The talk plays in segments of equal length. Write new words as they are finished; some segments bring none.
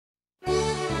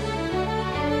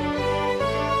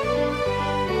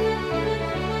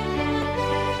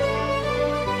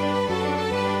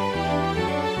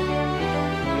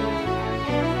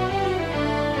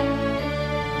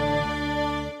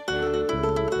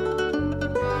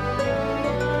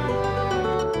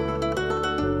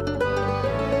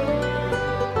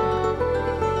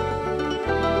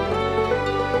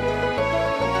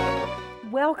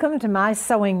welcome to my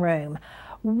sewing room.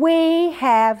 We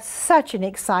have such an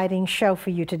exciting show for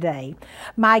you today.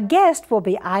 My guest will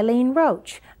be Eileen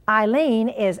Roche. Eileen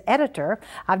is editor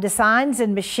of Designs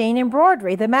in Machine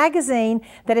Embroidery, the magazine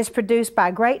that is produced by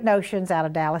Great Notions out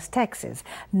of Dallas, Texas.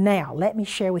 Now, let me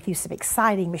share with you some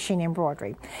exciting machine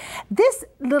embroidery. This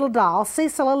little doll,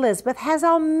 Cecil Elizabeth, has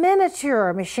a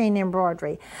miniature machine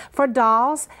embroidery for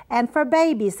dolls and for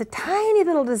babies. The tiny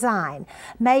little design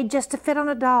made just to fit on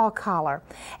a doll collar,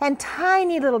 and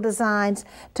tiny little designs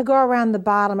to go around the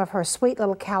bottom of her sweet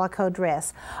little calico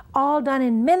dress, all done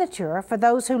in miniature for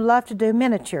those who love to do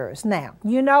miniature. Now,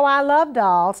 you know I love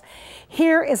dolls.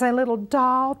 Here is a little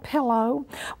doll pillow,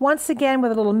 once again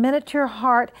with a little miniature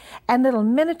heart and little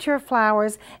miniature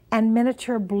flowers and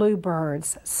miniature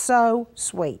bluebirds. So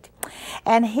sweet.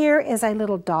 And here is a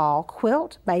little doll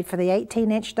quilt made for the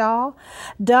 18-inch doll,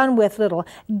 done with little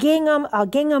gingham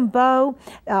bow,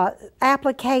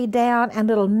 applique down, and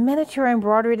little miniature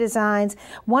embroidery designs.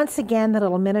 Once again, the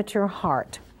little miniature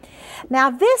heart.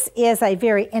 Now, this is a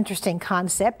very interesting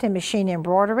concept in machine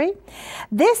embroidery.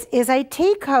 This is a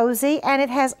tea cozy, and it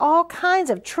has all kinds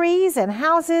of trees and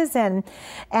houses and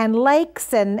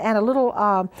lakes and a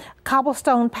little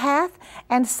cobblestone path.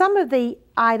 And some of the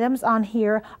items on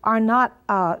here are not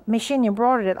machine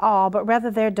embroidered at all, but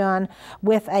rather they're done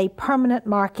with a permanent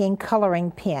marking coloring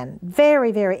pen.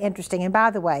 Very, very interesting. And by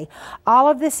the way, all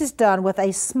of this is done with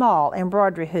a small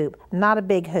embroidery hoop, not a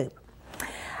big hoop.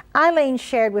 Eileen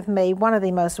shared with me one of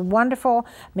the most wonderful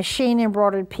machine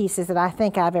embroidered pieces that I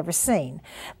think I've ever seen.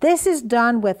 This is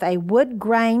done with a wood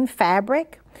grain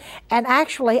fabric, and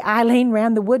actually Eileen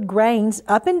ran the wood grains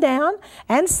up and down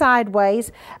and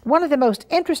sideways. One of the most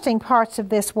interesting parts of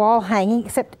this wall hanging,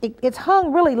 except it's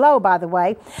hung really low, by the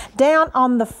way, down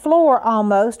on the floor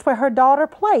almost where her daughter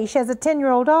plays. She has a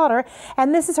 10-year-old daughter,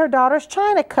 and this is her daughter's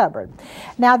china cupboard.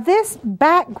 Now, this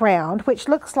background, which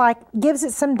looks like gives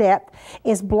it some depth,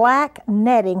 is black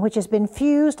netting, which has been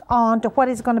fused onto what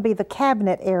is going to be the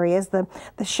cabinet areas, the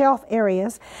shelf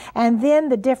areas, and then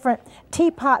the different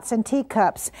teapots and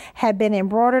teacups have been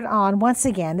embroidered on. Once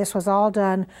again, this was all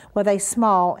done with a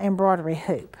small embroidery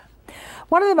hoop.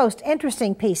 One of the most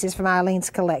interesting pieces from Eileen's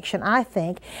collection, I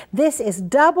think, this is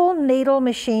double needle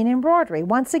machine embroidery.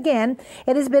 Once again,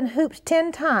 it has been hooped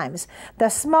 10 times. The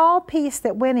small piece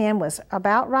that went in was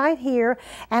about right here,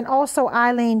 and also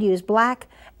Eileen used black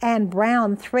and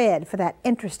brown thread for that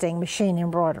interesting machine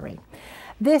embroidery.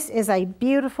 This is a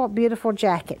beautiful, beautiful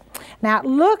jacket. Now, it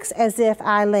looks as if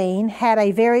Eileen had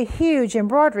a very huge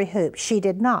embroidery hoop. She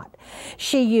did not.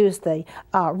 She used the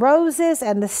roses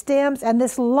and the stems, and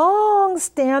this long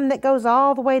stem that goes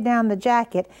all the way down the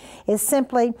jacket is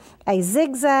simply a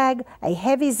zigzag, a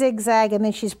heavy zigzag, and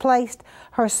then she's placed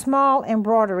her small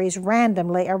embroideries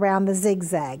randomly around the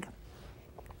zigzag.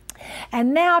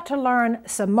 And now, to learn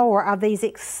some more of these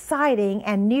exciting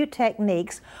and new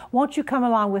techniques, won't you come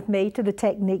along with me to the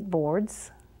technique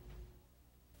boards?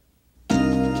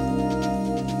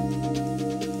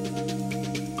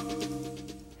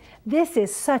 This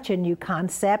is such a new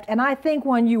concept, and I think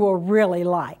one you will really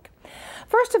like.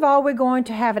 First of all, we're going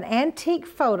to have an antique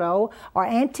photo or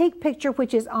antique picture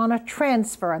which is on a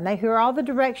transfer, and here are all the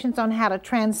directions on how to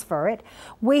transfer it.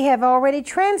 We have already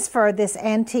transferred this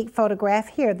antique photograph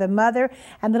here, the mother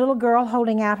and the little girl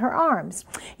holding out her arms.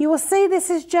 You will see this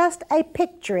is just a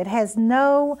picture. It has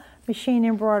no machine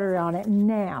embroidery on it.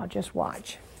 Now, just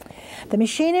watch. The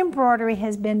machine embroidery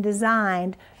has been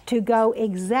designed to go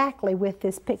exactly with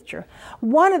this picture.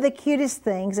 One of the cutest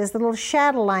things is the little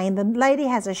chatelaine. The lady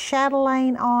has a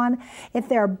chatelaine on. If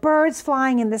there are birds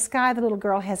flying in the sky, the little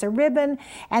girl has a ribbon.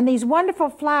 And these wonderful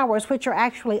flowers, which are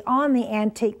actually on the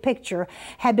antique picture,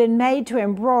 have been made to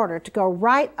embroider to go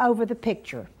right over the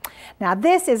picture. Now,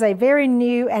 this is a very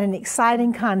new and an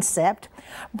exciting concept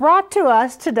brought to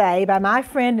us today by my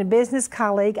friend and business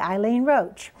colleague, Eileen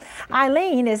Roche.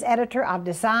 Eileen is editor of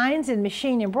Designs in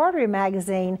Machine Embroidery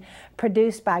magazine,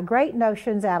 produced by Great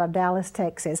Notions out of Dallas,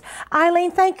 Texas.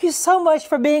 Eileen, thank you so much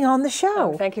for being on the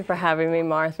show. Oh, thank you for having me,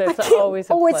 Martha. It's always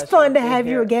a pleasure. Oh, it's fun to have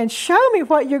you again. Show me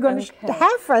what you're going to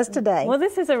have for us today. Well,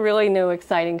 this is a really new,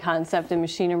 exciting concept in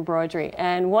machine embroidery,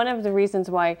 and one of the reasons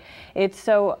why it's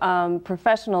so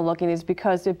professional looking is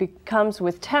because it comes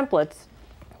with templates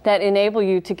that enable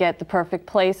you to get the perfect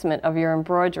placement of your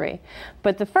embroidery.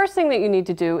 But the first thing that you need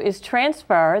to do is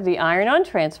transfer the iron-on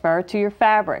transfer to your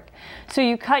fabric. So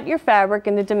you cut your fabric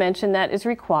in the dimension that is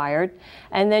required,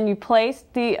 and then you place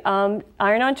the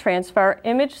iron-on transfer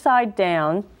image side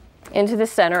down into the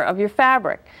center of your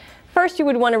fabric. First, you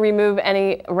would want to remove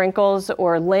any wrinkles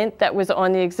or lint that was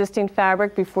on the existing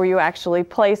fabric before you actually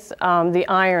place the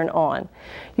iron on.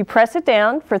 You press it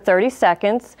down for 30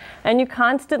 seconds, and you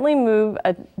constantly move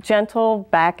a gentle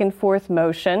back and forth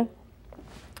motion.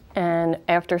 And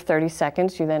after 30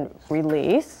 seconds, you then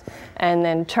release and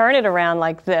then turn it around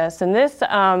like this. And this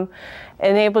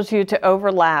enables you to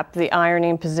overlap the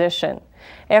ironing position.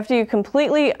 After you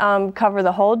completely cover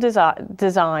the whole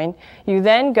design, you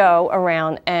then go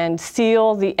around and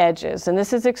seal the edges. And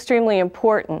this is extremely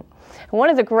important. One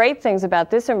of the great things about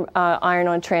this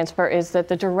iron-on transfer is that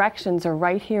the directions are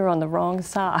right here on the wrong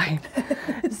side.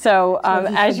 So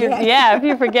if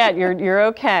you forget, you're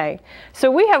okay.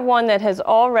 So we have one that has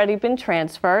already been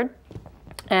transferred.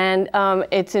 And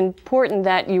it's important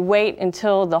that you wait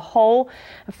until the whole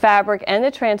fabric and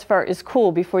the transfer is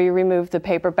cool before you remove the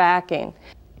paper backing.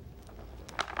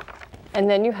 And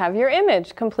then you have your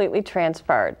image completely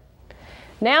transferred.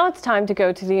 Now it's time to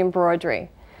go to the embroidery.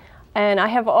 And I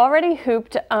have already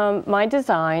hooped my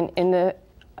design in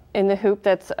the hoop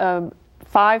that's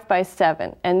 5 by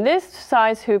 7. And this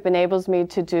size hoop enables me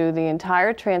to do the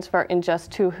entire transfer in just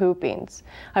 2 hoopings.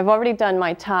 I've already done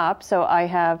my top, so I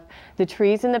have the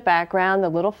trees in the background, the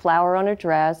little flower on a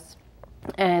dress.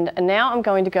 And now I'm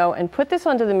going to go and put this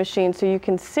onto the machine so you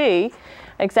can see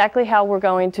exactly how we're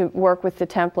going to work with the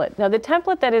template. Now the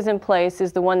template that is in place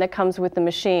is the one that comes with the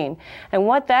machine. And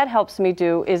what that helps me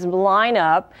do is line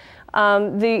up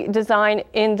the design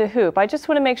in the hoop. I just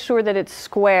want to make sure that it's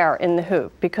square in the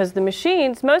hoop, because the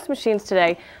machines, most machines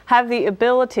today, have the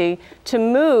ability to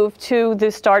move to the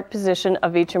start position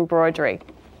of each embroidery.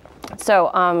 So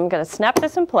I'm going to snap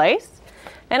this in place,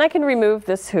 and I can remove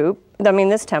this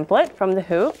this template from the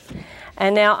hoop.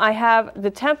 And now I have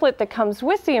the template that comes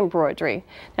with the embroidery.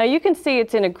 Now you can see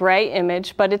it's in a gray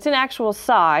image, but it's an actual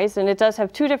size, and it does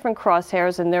have 2 different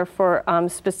crosshairs, and they're for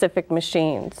specific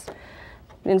machines.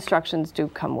 The instructions do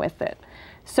come with it.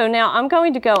 So now I'm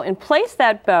going to go and place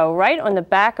that bow right on the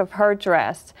back of her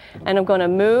dress, and I'm going to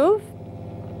move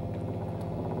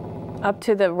up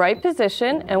to the right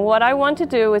position, and what I want to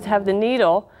do is have the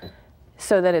needle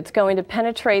so that it's going to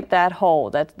penetrate that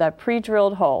hole, that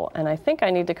pre-drilled hole. And I think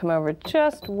I need to come over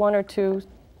just 1 or 2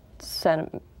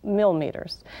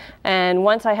 millimeters. And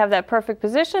once I have that perfect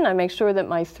position, I make sure that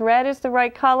my thread is the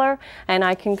right color, and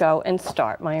I can go and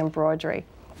start my embroidery.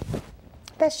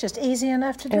 That's just easy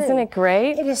enough to do. Isn't it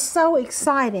great? It is so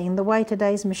exciting the way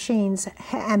today's machines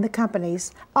and the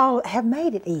companies all have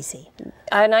made it easy.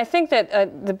 And I think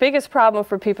that the biggest problem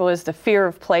for people is the fear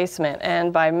of placement.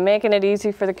 And by making it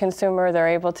easy for the consumer, they're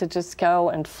able to just go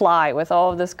and fly with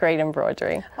all of this great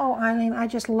embroidery. Oh, Eileen, I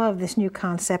just love this new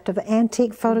concept of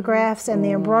antique photographs and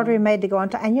the embroidery made to go on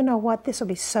top. And you know what? This will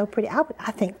be so pretty.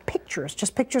 I think pictures,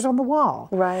 just pictures on the wall.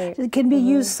 Right. It can be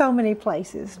used so many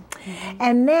places.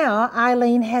 And now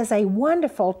Eileen has a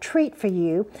wonderful treat for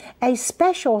you, a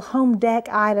special home deck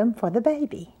item for the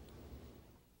baby.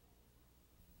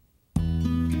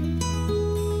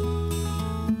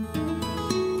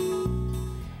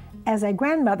 As a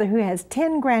grandmother who has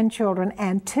 10 grandchildren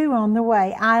and 2 on the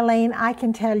way, Eileen, I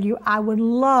can tell you I would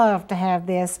love to have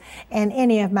this in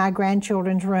any of my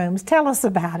grandchildren's rooms. Tell us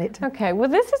about it. Okay, well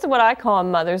this is what I call a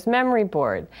mother's memory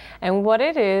board. And what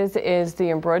it is the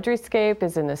Embroideryscape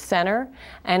is in the center,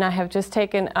 and I have just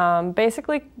taken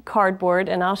basically cardboard,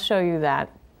 and I'll show you that,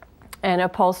 and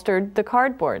upholstered the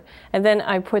cardboard. And then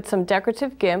I put some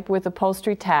decorative gimp with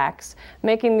upholstery tacks,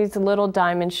 making these little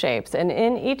diamond shapes. And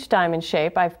in each diamond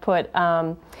shape, I've put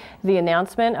the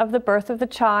announcement of the birth of the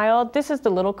child. This is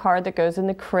the little card that goes in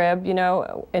the crib, you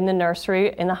know, in the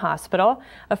nursery, in the hospital.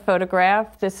 A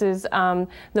photograph. This is the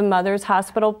mother's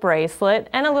hospital bracelet,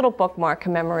 and a little bookmark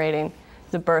commemorating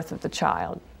the birth of the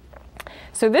child.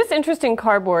 So this interesting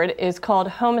cardboard is called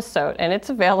Homisote, and it's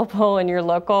available in your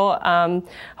local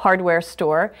hardware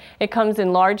store. It comes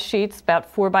in large sheets, about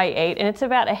 4 by 8, and it's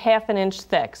about a ½ an inch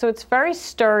thick. So it's very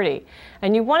sturdy,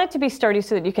 and you want it to be sturdy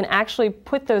so that you can actually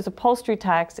put those upholstery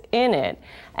tacks in it,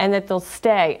 and that they'll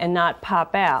stay and not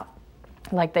pop out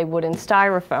like they would in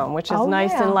styrofoam, which is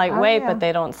nice and lightweight, but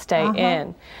they don't stay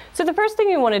in. So the first thing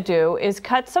you want to do is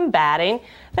cut some batting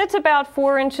that's about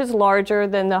 4 inches larger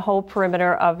than the whole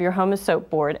perimeter of your Homisote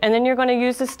board. And then you're going to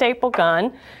use a staple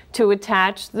gun to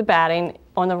attach the batting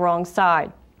on the wrong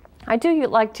side. I do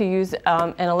like to use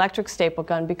an electric staple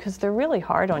gun because they're really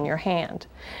hard on your hand.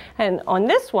 And on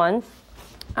this one,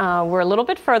 we're a little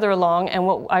bit further along, and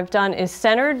what I've done is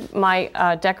centered my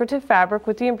decorative fabric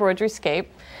with the Embroideryscape.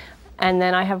 And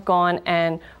then I have gone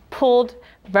and pulled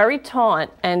very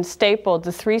taut and stapled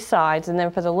the 3 sides. And then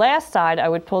for the last side, I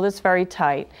would pull this very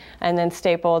tight and then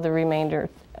staple the remainder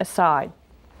aside.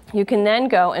 You can then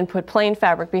go and put plain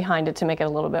fabric behind it to make it a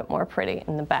little bit more pretty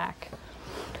in the back.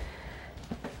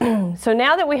 So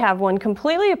now that we have one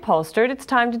completely upholstered, it's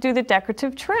time to do the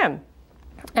decorative trim.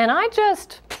 And I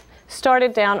just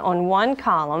started down on one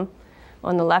column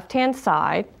on the left-hand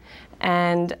side,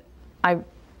 and I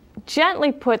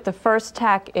gently put the first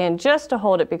tack in just to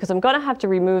hold it, because I'm going to have to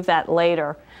remove that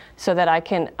later so that I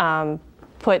can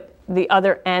put the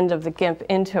other end of the gimp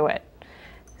into it.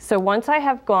 So once I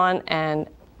have gone and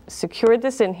secured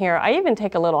this in here, I even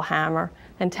take a little hammer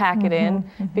and tack it in,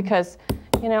 because,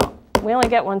 you know, we only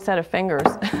get one set of fingers.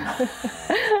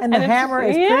 And the hammer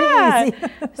is pretty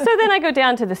easy. So then I go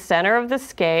down to the center of the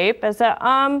scape as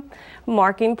a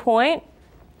marking point,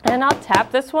 and I'll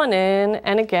tap this one in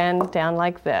and again down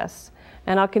like this.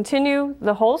 And I'll continue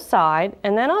the whole side,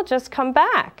 and then I'll just come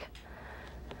back.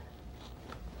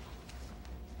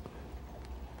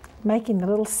 Making the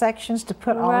little sections to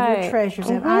put all of your treasures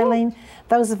in. Eileen,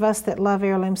 those of us that love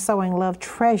heirloom sewing love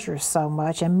treasures so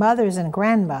much, and mothers and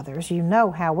grandmothers, you know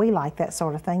how we like that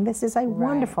sort of thing. This is a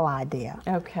wonderful idea.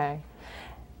 Okay.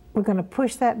 We're going to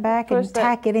push that back and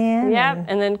tack it in. Yep,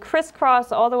 and then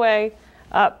crisscross all the way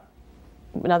up.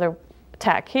 Another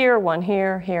tack here, one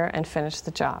here, here, and finish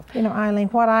the job. You know, Eileen,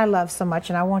 what I love so much,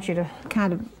 and I want you to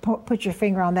kind of put your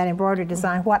finger on that embroidery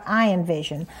design, what I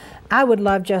envision. I would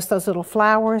love just those little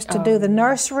flowers to do the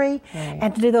nursery,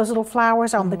 and to do those little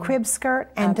flowers on the crib skirt,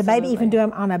 and to maybe even do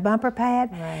them on a bumper pad,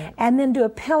 and then do a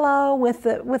pillow with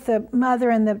the mother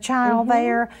and the child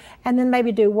there, and then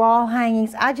maybe do wall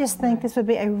hangings. I just think this would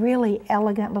be a really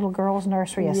elegant little girl's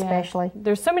nursery, especially.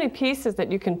 There's so many pieces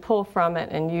that you can pull from it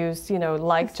and use, you know,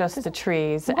 like just the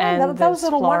trees and those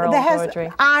little floral embroidery.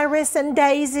 Iris and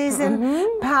daisies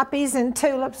and poppies and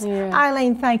tulips.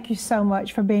 Eileen, thank you so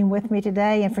much for being with me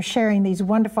today and for sharing these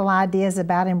wonderful ideas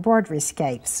about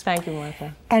Embroideryscapes. Thank you,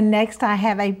 Martha. And next I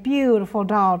have a beautiful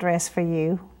doll dress for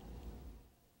you.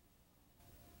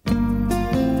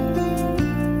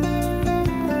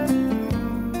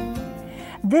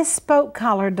 This spoke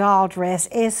collar doll dress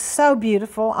is so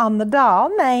beautiful on the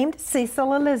doll named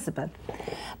Cecil Elizabeth.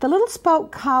 The little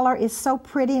spoke collar is so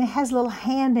pretty, and it has a little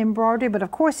hand embroidery, but of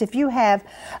course if you have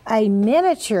a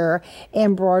miniature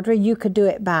embroidery, you could do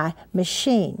it by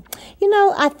machine. You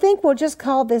know, I think we'll just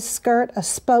call this skirt a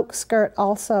spoke skirt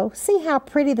also. See how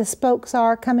pretty the spokes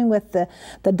are, coming with the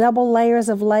double layers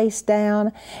of lace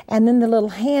down, and then the little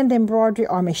hand embroidery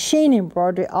or machine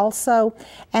embroidery also.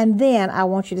 And then I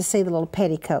want you to see the little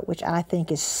petticoat, which I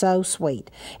think is so sweet.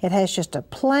 It has just a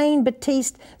plain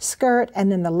batiste skirt,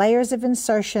 and then the layers of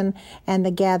insertion and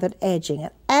the gathered edging. An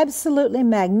absolutely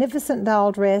magnificent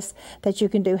doll dress that you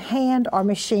can do hand or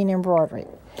machine embroidery.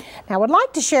 Now I would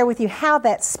like to share with you how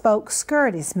that spoke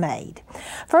skirt is made.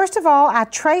 First of all, I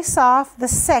trace off the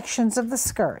sections of the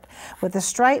skirt with a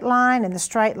straight line and the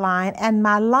straight line, and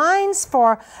my lines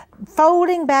for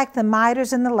folding back the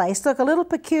miters and the lace look a little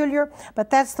peculiar,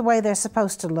 but that's the way they're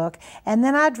supposed to look. And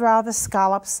then I draw the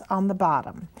scallops on the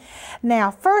bottom. Now,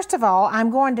 first of all,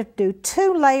 I'm going to do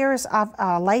 2 layers of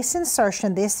lace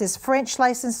insertion. This is French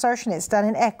lace insertion. It's done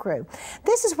in ecru.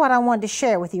 This is what I wanted to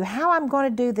share with you, how I'm going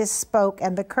to do this spoke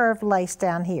and the curved lace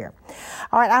down here.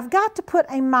 All right, I've got to put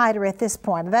a miter at this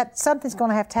point. Something's going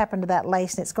to have to happen to that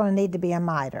lace, and it's going to need to be a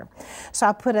miter. So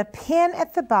I put a pin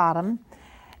at the bottom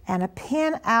and a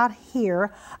pin out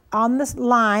here on this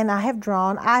line I have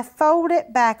drawn. I fold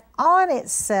it back on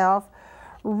itself,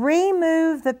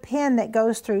 remove the pin that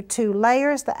goes through 2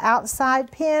 layers, the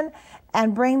outside pin,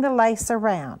 and bring the lace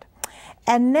around.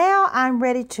 And now I'm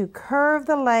ready to curve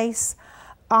the lace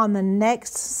on the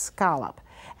next scallop.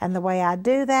 And the way I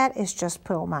do that is just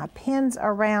pull my pins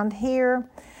around here,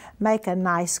 make a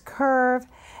nice curve,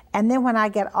 and then when I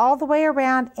get all the way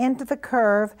around into the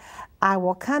curve, I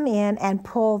will come in and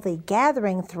pull the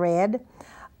gathering thread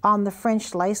on the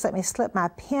French lace. Let me slip my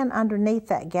pin underneath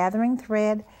that gathering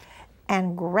thread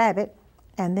and grab it,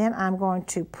 and then I'm going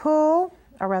to pull,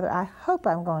 or rather I hope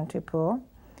I'm going to pull.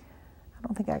 I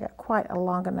don't think I got quite a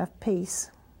long enough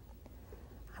piece.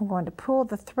 I'm going to pull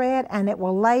the thread, and it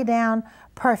will lay down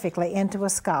perfectly into a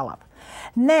scallop.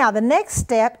 Now the next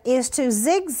step is to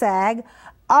zigzag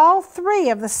all 3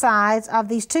 of the sides of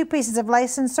these 2 pieces of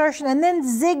lace insertion, and then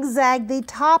zigzag the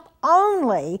top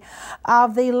only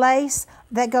of the lace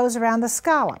that goes around the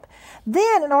scallop.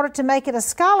 Then, in order to make it a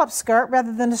scallop skirt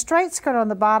rather than a straight skirt on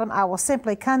the bottom, I will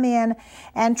simply come in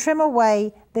and trim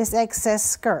away this excess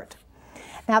skirt.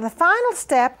 Now the final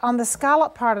step on the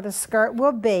scallop part of the skirt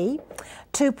will be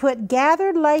to put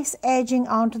gathered lace edging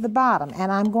onto the bottom,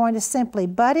 and I'm going to simply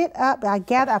butt it up. I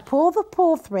pull the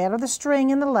pull thread or the string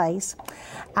in the lace,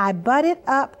 I butt it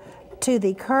up to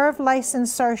the curved lace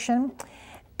insertion,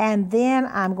 And then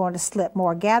I'm going to slip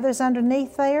more gathers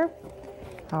underneath there.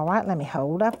 All right, let me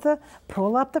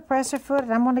pull up the presser foot,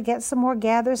 and I'm going to get some more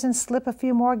gathers and slip a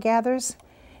few more gathers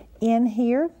in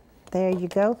here. There you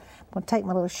go. I'm going to take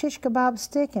my little shish kebab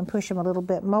stick and push them a little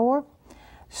bit more.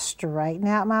 Straighten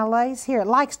out my lace. Here, it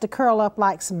likes to curl up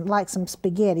like some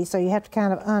spaghetti, so you have to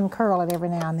kind of uncurl it every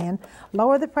now and then.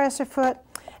 Lower the presser foot,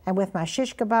 and with my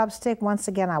shish kebab stick, once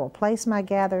again, I will place my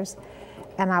gathers,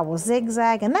 and I will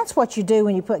zigzag. And that's what you do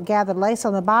when you put gathered lace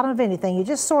on the bottom of anything. You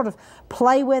just sort of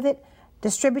play with it,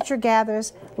 distribute your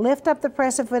gathers, lift up the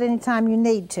presser foot anytime you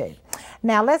need to.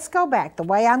 Now let's go back. The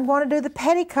way I'm going to do the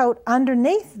petticoat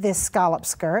underneath this scallop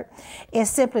skirt is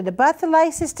simply to butt the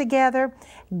laces together,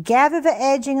 gather the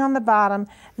edging on the bottom,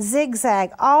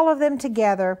 zigzag all of them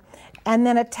together, and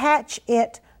then attach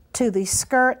it to the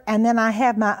skirt, and then I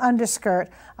have my underskirt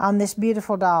on this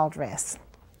beautiful doll dress.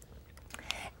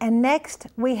 And next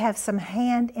we have some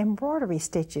hand embroidery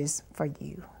stitches for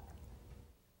you.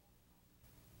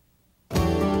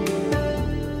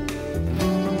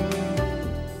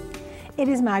 It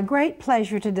is my great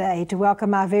pleasure today to welcome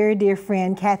my very dear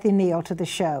friend Kathy Neal to the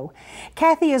show.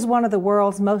 Kathy is one of the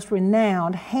world's most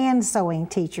renowned hand sewing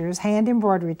teachers, hand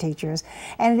embroidery teachers,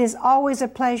 and it is always a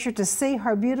pleasure to see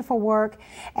her beautiful work,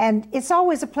 and it's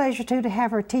always a pleasure too to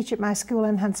have her teach at my school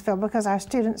in Huntsville because our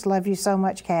students love you so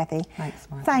much, Kathy. Thanks,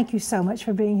 Martha. Thank you so much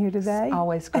for being here today. It's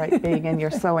always great being in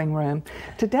your sewing room.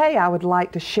 Today I would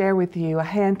like to share with you a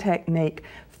hand technique,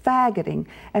 faggoting.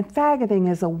 And faggoting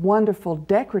is a wonderful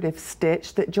decorative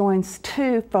stitch that joins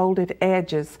two folded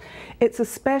edges. It's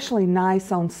especially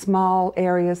nice on small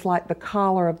areas like the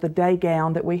collar of the day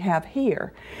gown that we have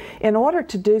here. In order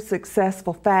to do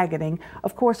successful faggoting,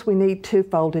 of course we need two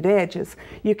folded edges.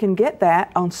 You can get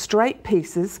that on straight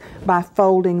pieces by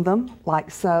folding them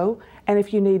like so. And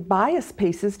if you need bias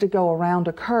pieces to go around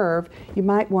a curve, you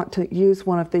might want to use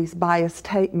one of these bias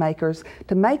tape makers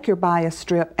to make your bias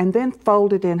strip and then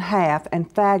fold it in half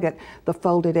and faggot the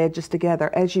folded edges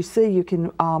together. As you see, you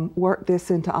can work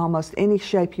this into almost any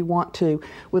shape you want to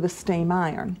with a steam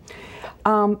iron.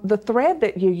 The thread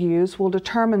that you use will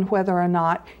determine whether or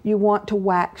not you want to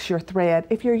wax your thread.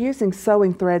 If you're using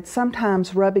sewing thread,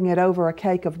 sometimes rubbing it over a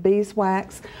cake of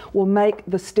beeswax will make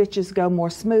the stitches go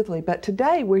more smoothly. But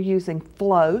today we're using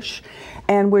floche,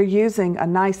 and we're using a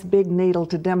nice big needle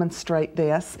to demonstrate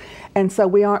this, and so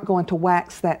we aren't going to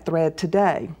wax that thread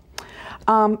today.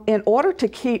 In order to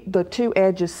keep the two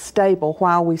edges stable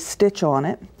while we stitch on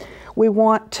it, we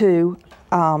want to,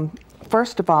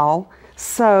 first of all,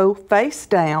 sew face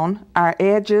down our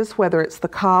edges, whether it's the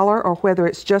collar or whether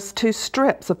it's just two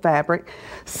strips of fabric.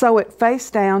 Sew it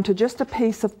face down to just a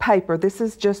piece of paper. This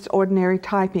is just ordinary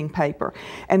typing paper,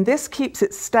 and this keeps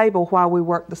it stable while we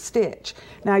work the stitch.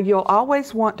 Now you'll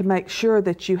always want to make sure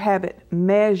that you have it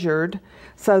measured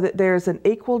so that there's an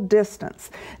equal distance.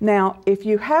 Now if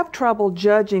you have trouble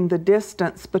judging the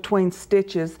distance between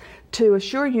stitches, to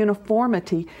assure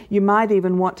uniformity, you might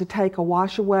even want to take a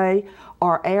wash away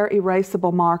or air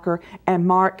erasable marker and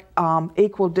mark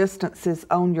equal distances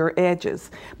on your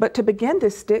edges. But to begin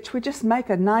this stitch, we just make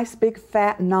a nice big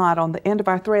fat knot on the end of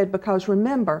our thread, because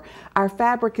remember, our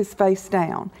fabric is face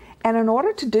down. And in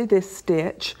order to do this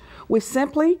stitch, we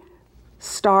simply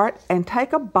start and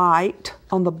take a bite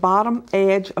on the bottom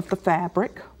edge of the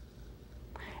fabric,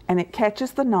 and it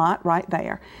catches the knot right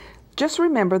there. Just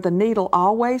remember, the needle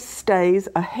always stays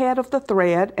ahead of the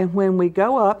thread, and when we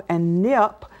go up and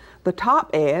nip the top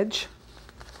edge,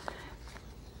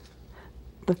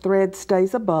 the thread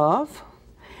stays above,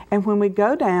 and when we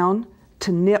go down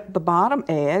to nip the bottom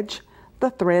edge, the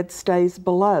thread stays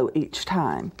below each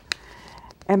time.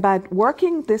 And by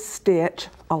working this stitch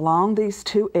along these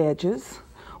two edges,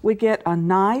 we get a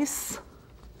nice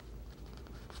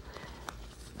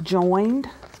joined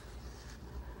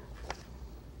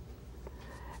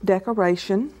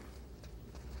decoration.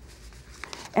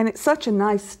 And it's such a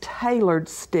nice tailored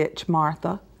stitch,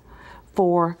 Martha,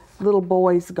 for little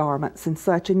boys' garments and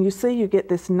such. And you see, you get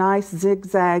this nice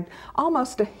zigzag,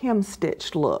 almost a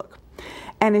hem-stitched look.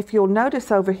 And if you'll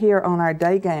notice over here on our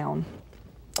day gown,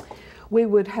 we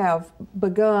would have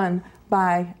begun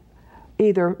by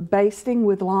either basting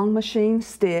with long machine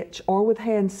stitch or with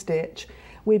hand stitch.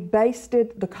 We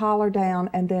basted the collar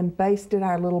down and then basted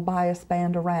our little bias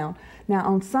band around. Now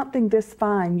on something this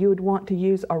fine, you would want to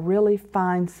use a really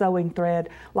fine sewing thread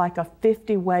like a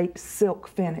 50 weight silk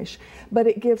finish. But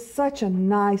it gives such a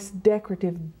nice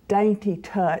decorative dainty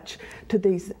touch to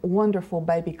these wonderful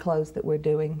baby clothes that we're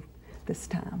doing this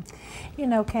time. You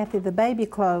know, Kathy, the baby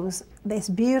clothes, it's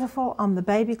beautiful on the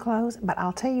baby clothes, but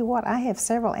I'll tell you what, I have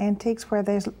several antiques where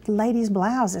there's ladies'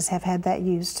 blouses have had that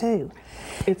used too.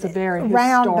 It's a very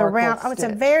It's a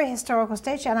very historical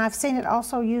stitch, and I've seen it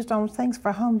also used on things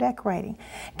for home decorating.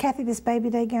 Kathy, this baby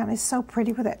day gown is so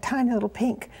pretty with that tiny little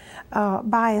pink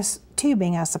bias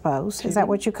tubing, I suppose. Tubing. Is that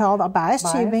what you call the bias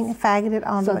tubing, faggoted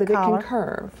onto the collar? So that it can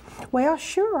curve. Well,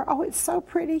 sure. Oh, it's so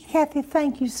pretty. Kathy,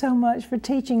 thank you so much for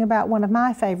teaching about one of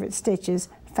my favorite stitches,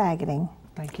 faggoting.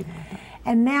 Thank you, Martha.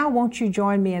 And now, won't you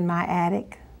join me in my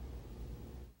attic?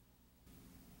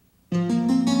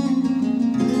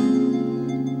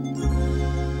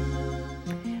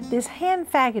 This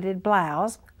hand-faggoted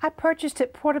blouse, I purchased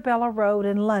at Portobello Road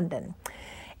in London.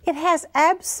 It has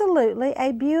absolutely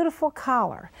a beautiful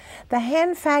collar. The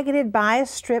hand-faggoted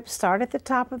bias strips start at the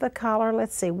top of the collar.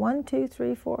 Let's see, 1, 2,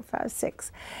 3, 4, 5,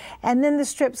 6. And then the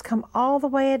strips come all the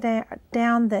way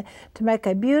down to make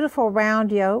a beautiful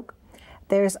round yoke.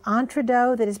 There's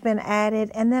entredeaux that has been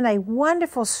added, and then a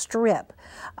wonderful strip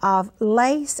of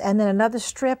lace, and then another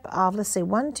strip of, let's see,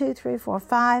 1, 2, 3, 4,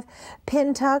 5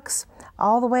 pin tucks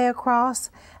all the way across.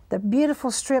 The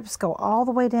beautiful strips go all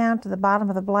the way down to the bottom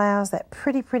of the blouse, that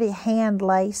pretty, pretty hand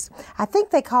lace. I think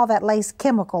they call that lace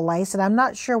chemical lace, and I'm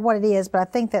not sure what it is, but I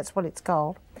think that's what it's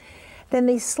called. Then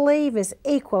the sleeve is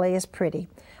equally as pretty.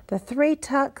 The 3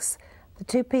 tucks, the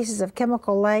 2 pieces of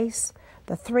chemical lace,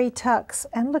 the 3 tucks,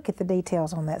 and look at the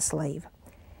details on that sleeve.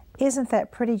 Isn't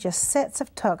that pretty? Just sets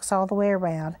of tucks all the way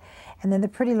around, and then the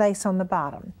pretty lace on the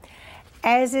bottom.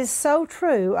 As is so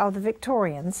true of the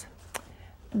Victorians,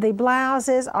 the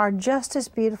blouses are just as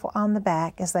beautiful on the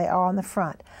back as they are on the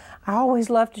front. I always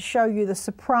love to show you the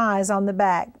surprise on the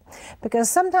back, because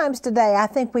sometimes today I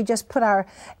think we just put our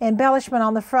embellishment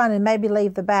on the front and maybe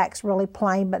leave the backs really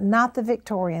plain, but not the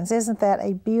Victorians. Isn't that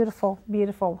a beautiful,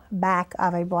 beautiful back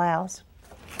of a blouse?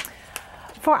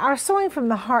 For our Sewing from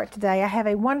the Heart today, I have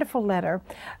a wonderful letter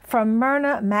from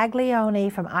Myrna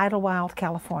Maglione from Idlewild,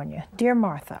 California. Dear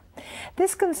Martha,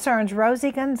 this concerns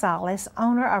Rosie Gonzalez,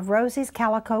 owner of Rosie's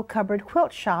Calico Cupboard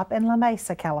Quilt Shop in La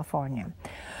Mesa, California.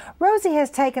 Rosie has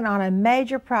taken on a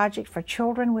major project for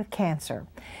children with cancer.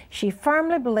 She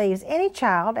firmly believes any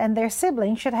child and their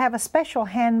siblings should have a special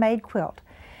handmade quilt.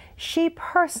 She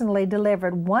personally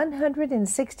delivered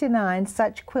 169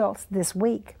 such quilts this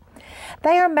week.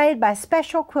 They are made by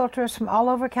special quilters from all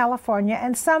over California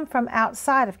and some from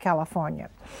outside of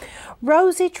California.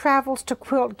 Rosie travels to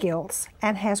quilt guilds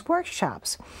and has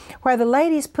workshops where the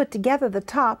ladies put together the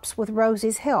tops with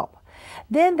Rosie's help.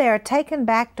 Then they are taken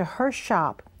back to her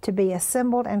shop to be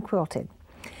assembled and quilted.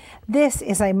 This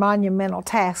is a monumental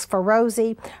task for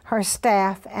Rosie, her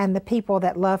staff, and the people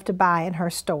that love to buy in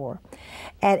her store.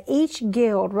 At each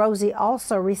guild, Rosie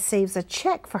also receives a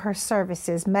check for her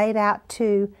services made out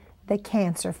to the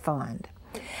Cancer Fund.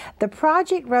 The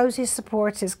project Rosie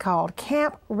supports is called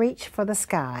Camp Reach for the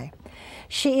Sky.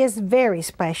 She is very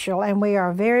special, and we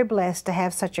are very blessed to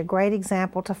have such a great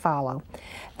example to follow.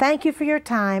 Thank you for your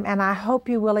time, and I hope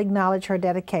you will acknowledge her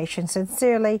dedication.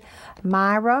 Sincerely,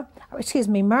 Myrna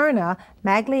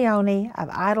Maglione of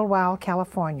Idlewild,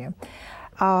 California.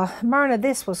 Myrna,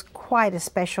 this was quite a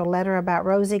special letter about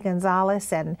Rosie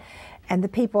Gonzalez and the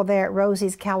people there at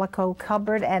Rosie's Calico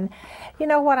Cupboard. And you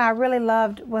know what I really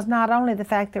loved was not only the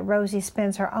fact that Rosie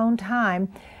spends her own time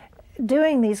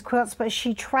doing these quilts, but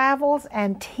she travels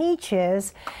and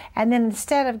teaches, and then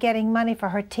instead of getting money for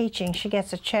her teaching, she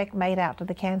gets a check made out to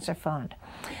the Cancer Fund.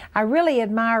 I really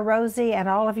admire Rosie and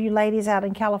all of you ladies out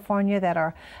in California that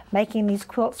are making these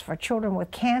quilts for children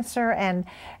with cancer, and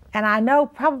I know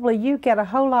probably you get a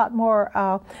whole lot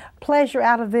more pleasure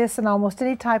out of this than almost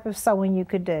any type of sewing you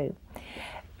could do.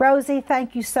 Rosie,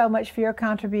 thank you so much for your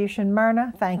contribution.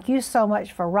 Myrna, thank you so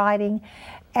much for writing.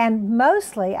 And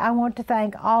mostly, I want to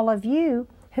thank all of you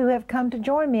who have come to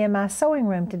join me in my sewing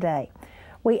room today.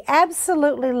 We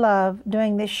absolutely love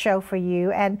doing this show for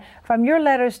you, and from your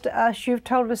letters to us, you've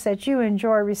told us that you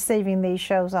enjoy receiving these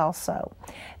shows also.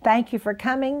 Thank you for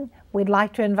coming. We'd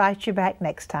like to invite you back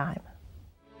next time.